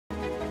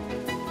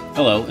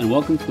Hello, and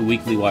welcome to the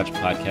Weekly Watch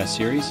podcast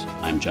series.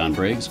 I'm John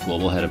Briggs,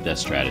 Global Head of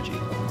Desk Strategy.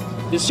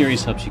 This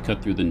series helps you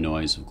cut through the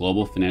noise of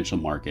global financial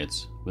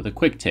markets with a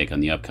quick take on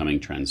the upcoming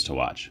trends to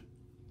watch.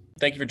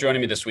 Thank you for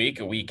joining me this week,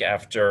 a week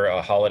after a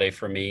holiday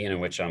for me, and in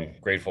which I'm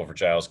grateful for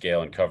Giles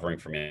Gale and covering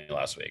for me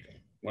last week.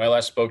 When I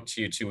last spoke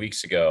to you 2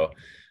 weeks ago,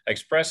 I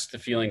expressed the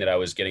feeling that I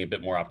was getting a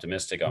bit more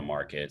optimistic on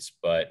markets,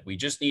 but we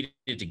just needed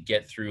to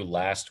get through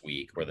last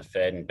week where the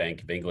Fed and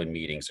Bank of England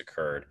meetings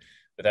occurred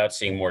without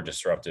seeing more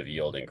disruptive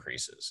yield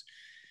increases.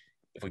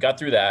 If we got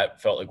through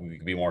that, felt like we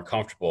could be more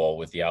comfortable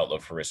with the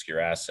outlook for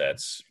riskier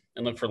assets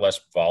and look for less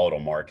volatile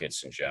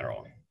markets in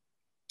general.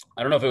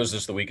 I don't know if it was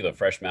just the week of the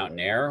fresh mountain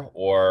air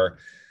or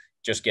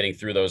just getting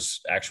through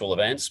those actual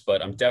events,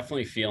 but I'm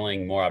definitely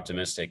feeling more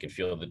optimistic and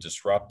feel the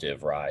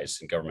disruptive rise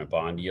in government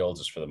bond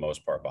yields is for the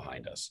most part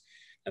behind us.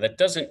 Now, that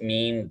doesn't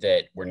mean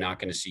that we're not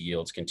going to see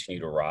yields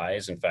continue to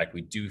rise. In fact,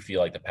 we do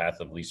feel like the path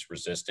of least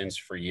resistance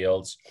for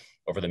yields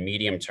over the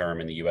medium term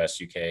in the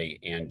US, UK,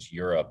 and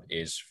Europe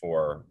is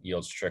for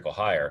yields to trickle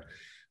higher.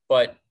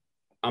 But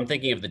I'm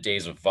thinking of the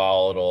days of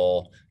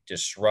volatile,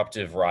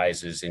 disruptive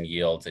rises in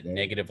yields that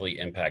negatively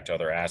impact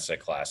other asset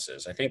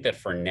classes. I think that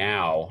for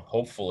now,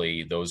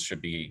 hopefully, those should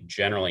be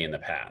generally in the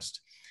past.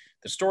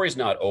 The story's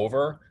not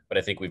over, but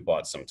I think we've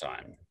bought some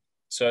time.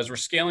 So as we're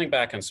scaling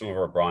back on some of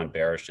our broad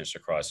bearishness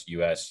across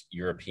US,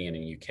 European,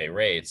 and UK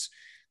rates,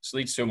 this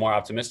leads to a more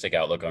optimistic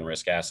outlook on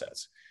risk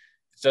assets.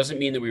 It doesn't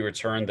mean that we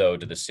return, though,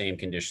 to the same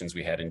conditions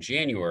we had in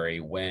January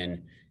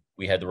when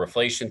we had the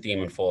reflation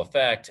theme in full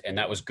effect, and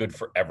that was good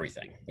for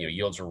everything.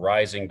 Yields were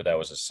rising, but that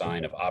was a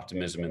sign of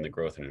optimism in the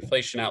growth and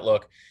inflation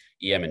outlook.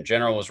 EM in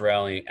general was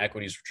rallying,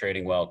 equities were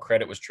trading well,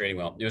 credit was trading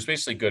well. It was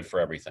basically good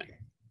for everything.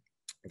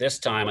 This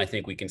time, I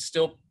think we can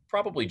still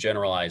probably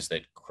generalize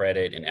that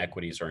credit and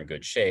equities are in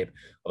good shape,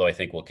 although I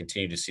think we'll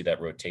continue to see that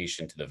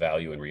rotation to the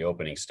value and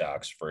reopening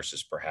stocks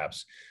versus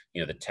perhaps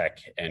the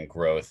tech and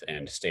growth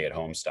and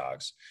stay-at-home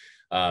stocks.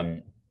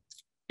 In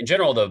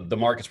general, the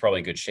market's probably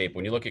in good shape.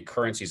 When you look at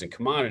currencies and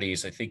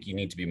commodities, I think you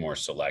need to be more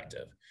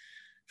selective.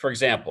 For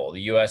example,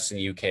 the US and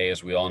the UK,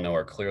 as we all know,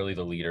 are clearly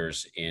the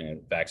leaders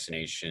in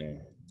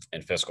vaccination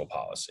and fiscal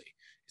policy.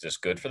 Is this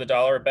good for the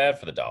dollar or bad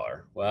for the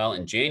dollar? Well,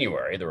 in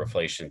January, the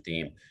reflation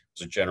theme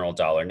was a general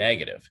dollar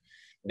negative.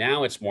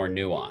 Now it's more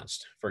nuanced.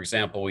 For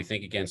example, we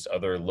think against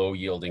other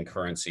low-yielding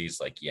currencies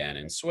like yen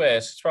and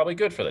Swiss, it's probably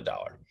good for the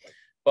dollar.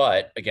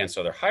 But against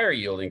other higher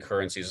yielding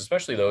currencies,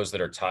 especially those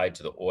that are tied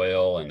to the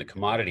oil and the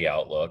commodity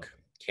outlook,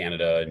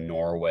 Canada,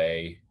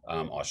 Norway,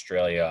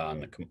 Australia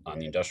on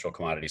the industrial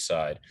commodity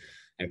side,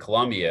 and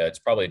Colombia, it's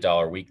probably a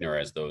dollar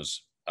weakener as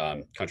those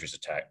countries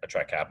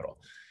attract capital.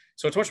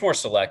 So it's much more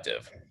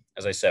selective.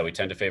 As I said, we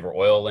tend to favor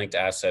oil-linked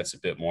assets a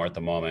bit more at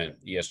the moment,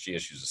 ESG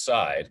issues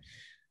aside,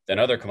 than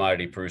other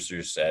commodity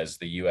producers as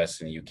the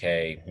US and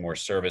UK, more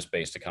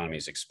service-based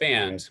economies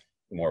expand,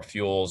 more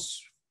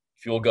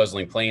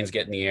fuel-guzzling planes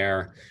get in the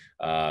air,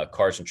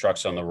 cars and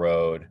trucks on the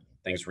road,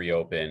 things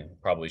reopen,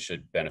 probably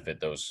should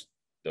benefit those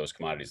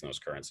commodities and those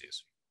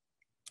currencies.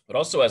 But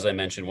also, as I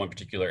mentioned, one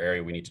particular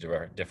area we need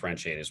to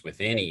differentiate is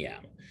within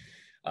EM.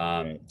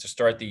 To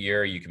start the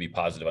year, you could be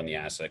positive on the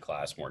asset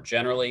class more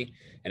generally.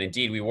 And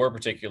indeed, we were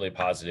particularly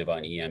positive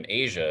on EM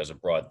Asia as a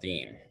broad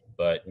theme.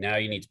 But now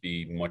you need to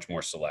be much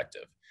more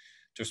selective.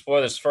 To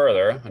explore this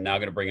further, I'm now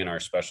going to bring in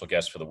our special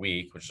guest for the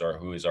week,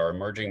 who is our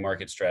emerging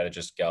market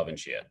strategist, Galvin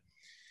Chia.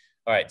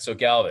 All right, so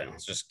Galvin,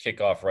 let's just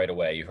kick off right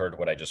away. You heard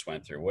what I just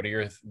went through. What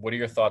are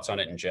your thoughts on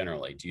it in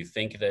generally? Do you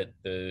think that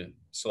the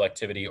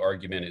selectivity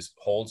argument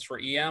holds for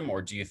EM,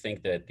 or do you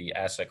think that the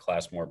asset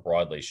class more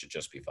broadly should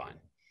just be fine?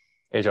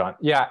 Hey, John.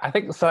 Yeah, I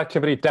think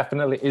selectivity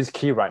definitely is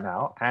key right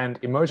now. And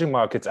emerging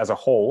markets as a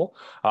whole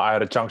are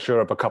at a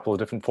juncture of a couple of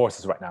different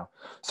forces right now.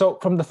 So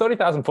from the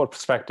 30,000-foot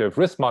perspective,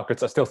 risk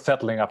markets are still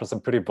settling after some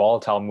pretty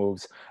volatile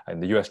moves in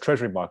the US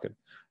Treasury market.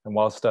 And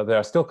whilst there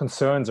are still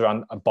concerns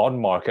around a bond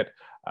market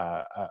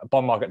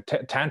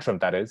tantrum,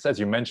 that is, as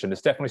you mentioned,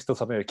 it's definitely still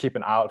something to keep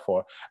an eye out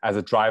for as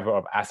a driver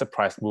of asset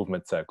price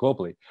movements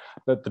globally.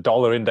 The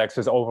dollar index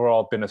has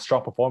overall been a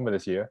strong performer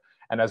this year.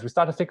 And as we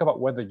start to think about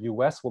whether the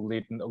US will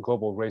lead in a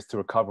global race to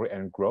recovery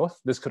and growth,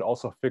 this could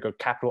also figure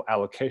capital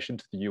allocation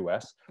to the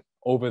US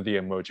over the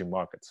emerging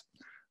markets.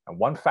 And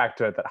one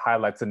factor that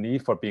highlights the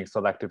need for being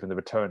selective in the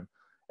return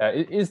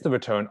is the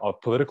return of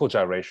political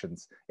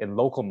gyrations in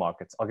local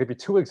markets. I'll give you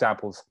two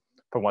examples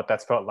from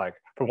what's felt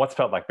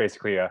like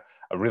basically a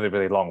really,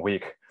 really long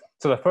week.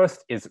 So the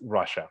first is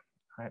Russia.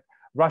 Right?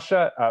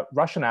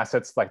 Russian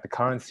assets like the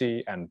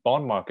currency and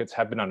bond markets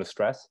have been under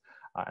stress.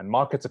 And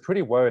markets are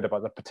pretty worried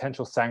about the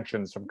potential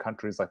sanctions from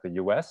countries like the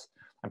US,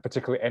 and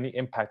particularly any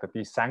impact that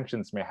these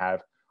sanctions may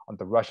have on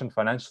the Russian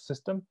financial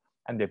system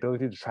and the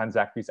ability to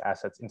transact these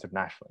assets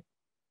internationally.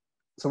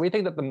 So we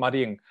think that the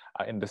muddying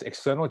in this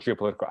external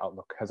geopolitical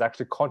outlook has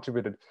actually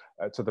contributed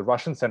to the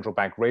Russian central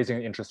bank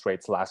raising interest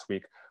rates last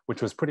week,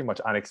 which was pretty much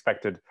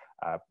unexpected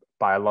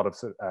by a lot of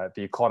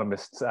the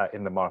economists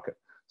in the market.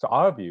 So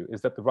our view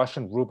is that the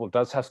Russian ruble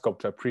does have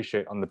scope to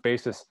appreciate on the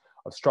basis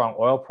of strong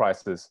oil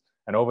prices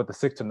and over the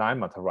 6 to 9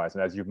 month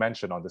horizon, as you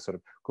mentioned, on this sort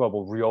of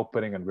global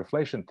reopening and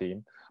reflation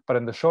theme. But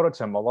in the shorter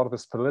term, a lot of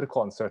this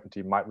political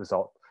uncertainty might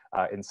result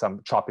in some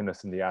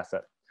choppiness in the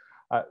asset.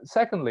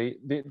 Secondly,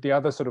 the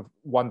other sort of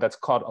one that's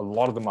caught a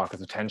lot of the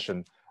market's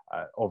attention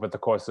over the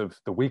course of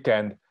the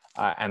weekend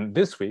and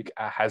this week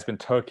has been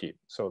Turkey.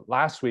 So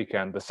last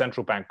weekend, the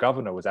central bank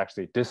governor was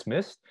actually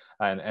dismissed,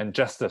 and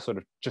just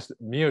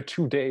mere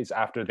 2 days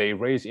after they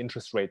raised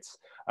interest rates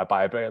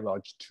by a very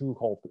large 2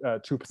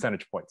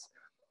 percentage points.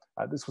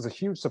 This was a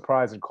huge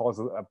surprise and caused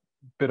a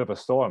bit of a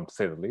storm, to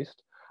say the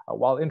least.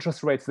 While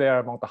interest rates there are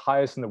among the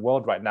highest in the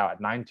world right now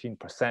at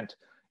 19%,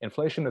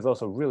 inflation is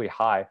also really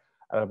high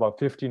at about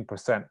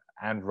 15%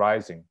 and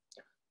rising.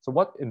 So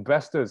what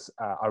investors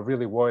are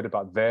really worried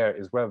about there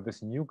is whether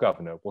this new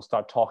governor will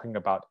start talking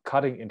about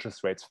cutting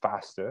interest rates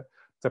faster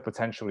to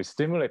potentially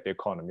stimulate the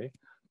economy,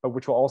 but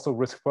which will also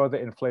risk further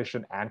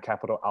inflation and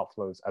capital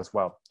outflows as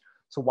well.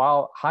 So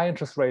while high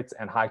interest rates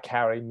and high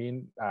carry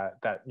mean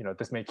that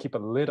this may keep a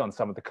lid on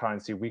some of the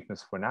currency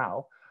weakness for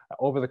now,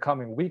 over the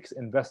coming weeks,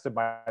 investors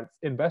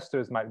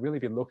might really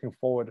be looking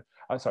for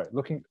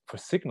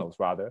signals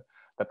rather,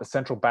 that the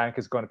central bank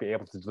is going to be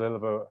able to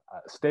deliver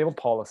stable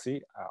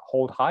policy,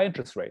 hold high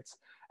interest rates,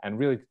 and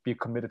really be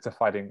committed to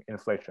fighting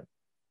inflation.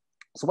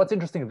 So what's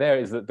interesting there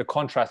is the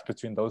contrast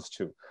between those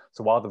two.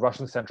 So while the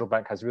Russian central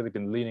bank has really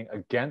been leaning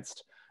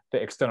against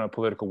the external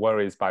political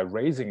worries by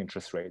raising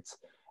interest rates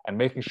and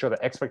making sure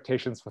that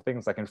expectations for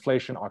things like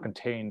inflation are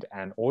contained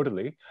and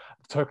orderly,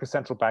 the Turkish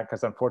central bank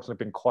has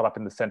unfortunately been caught up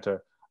in the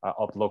center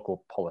of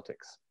local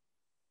politics.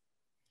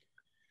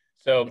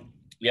 So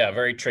yeah,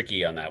 very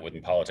tricky on that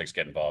when politics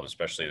get involved,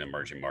 especially in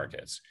emerging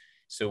markets.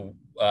 So,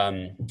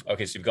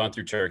 okay, so you've gone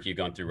through Turkey, you've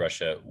gone through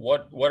Russia.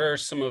 What are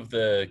some of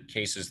the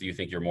cases that you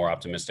think you're more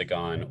optimistic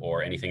on,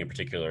 or anything in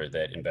particular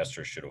that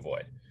investors should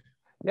avoid?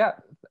 Yeah,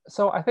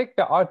 so I think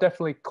there are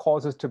definitely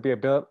causes to be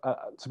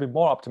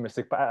more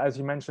optimistic. But as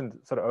you mentioned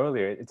sort of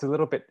earlier, it's a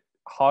little bit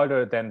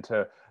harder than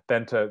to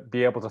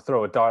be able to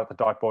throw a dart at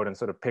the dartboard and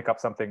sort of pick up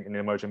something in the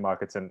emerging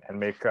markets and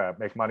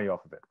make money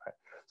off of it, right?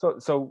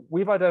 So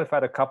we've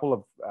identified a couple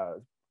of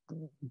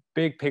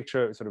big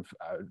picture sort of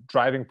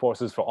driving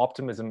forces for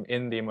optimism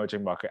in the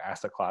emerging market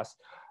asset class,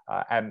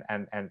 and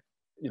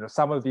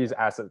some of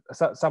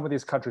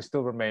these countries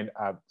still remain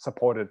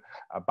supported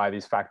by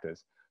these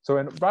factors. So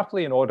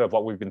roughly in order of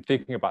what we've been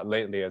thinking about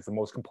lately as the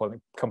most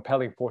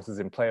compelling forces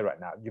in play right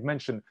now, you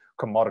mentioned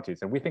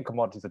commodities, and we think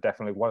commodities are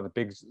definitely one of the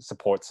big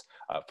supports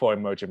for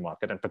emerging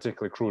market, and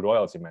particularly crude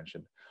oil, as you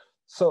mentioned.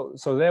 So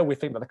there we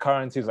think that the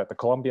currencies like the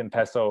Colombian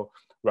peso,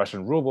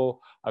 Russian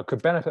ruble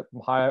could benefit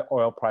from higher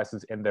oil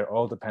prices in their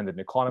oil-dependent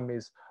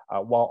economies,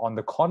 while on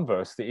the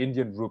converse, the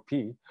Indian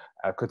rupee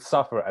could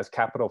suffer as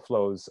capital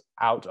flows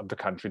out of the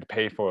country to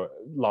pay for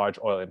large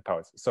oil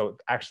imports. So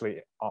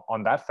actually,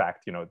 on that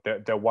fact,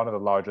 they're one of the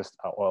largest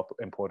oil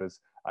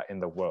importers in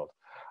the world.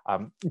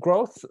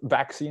 Growth,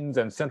 vaccines,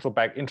 and central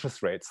bank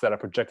interest rates that are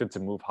projected to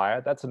move higher,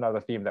 that's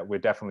another theme that we're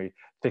definitely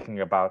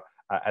thinking about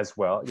as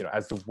well.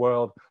 As the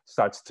world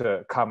starts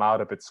to come out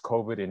of its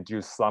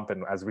COVID-induced slump,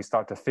 and as we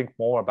start to think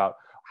more about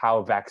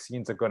how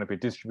vaccines are going to be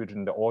distributed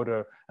in the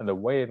order and the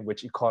way in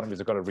which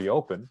economies are going to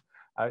reopen,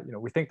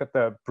 we think that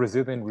the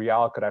Brazilian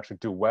real could actually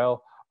do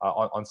well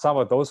on some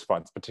of those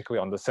fronts,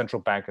 particularly on the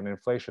central bank and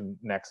inflation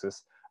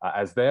nexus,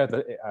 as there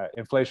the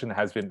inflation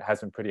has been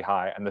pretty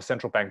high, and the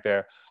central bank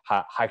there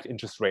hiked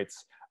interest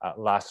rates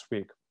last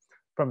week.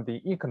 From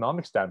the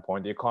economic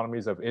standpoint, the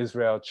economies of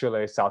Israel,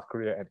 Chile, South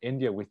Korea, and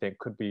India, we think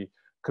could be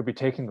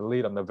taking the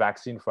lead on the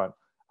vaccine front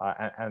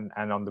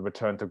and on the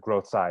return to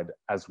growth side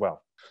as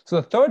well. So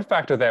the third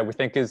factor there we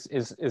think is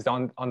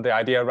on the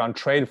idea around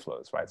trade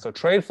flows, right? So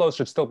trade flows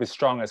should still be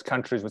strong as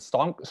countries with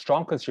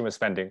strong consumer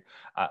spending,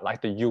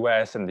 like the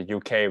US and the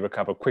UK,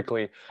 recover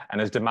quickly, and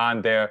as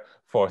demand there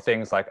for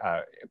things like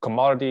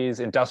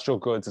commodities, industrial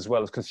goods, as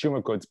well as consumer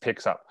goods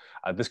picks up.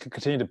 This could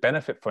continue to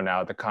benefit for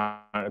now the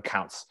current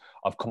accounts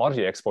of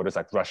commodity exporters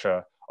like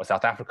Russia or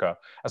South Africa,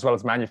 as well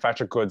as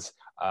manufactured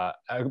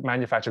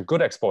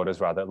good exporters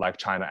rather, like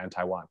China and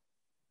Taiwan.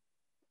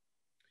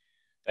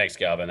 Thanks,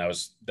 Galvin. That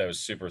was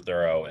super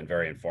thorough and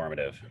very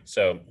informative.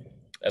 So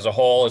as a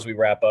whole, as we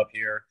wrap up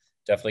here,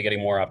 definitely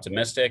getting more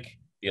optimistic,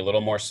 be a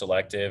little more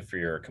selective for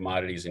your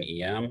commodities and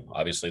EM.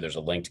 Obviously, there's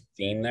a linked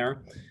theme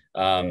there.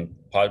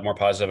 More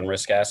positive in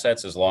risk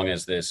assets, as long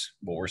as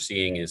what we're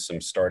seeing is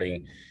we're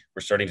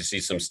starting to see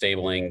some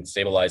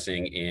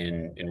stabilizing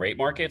in rate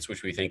markets,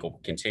 which we think will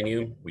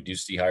continue. We do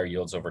see higher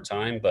yields over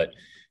time, but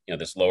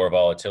this lower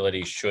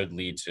volatility should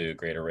lead to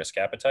greater risk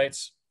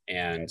appetites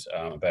and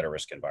a better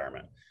risk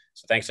environment.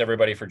 So thanks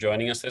everybody for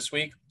joining us this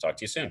week. Talk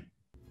to you soon.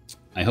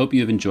 I hope you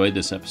have enjoyed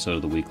this episode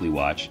of the Weekly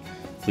Watch.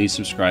 Please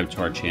subscribe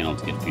to our channel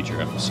to get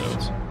future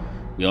episodes.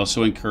 We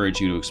also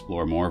encourage you to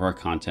explore more of our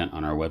content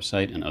on our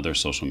website and other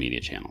social media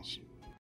channels.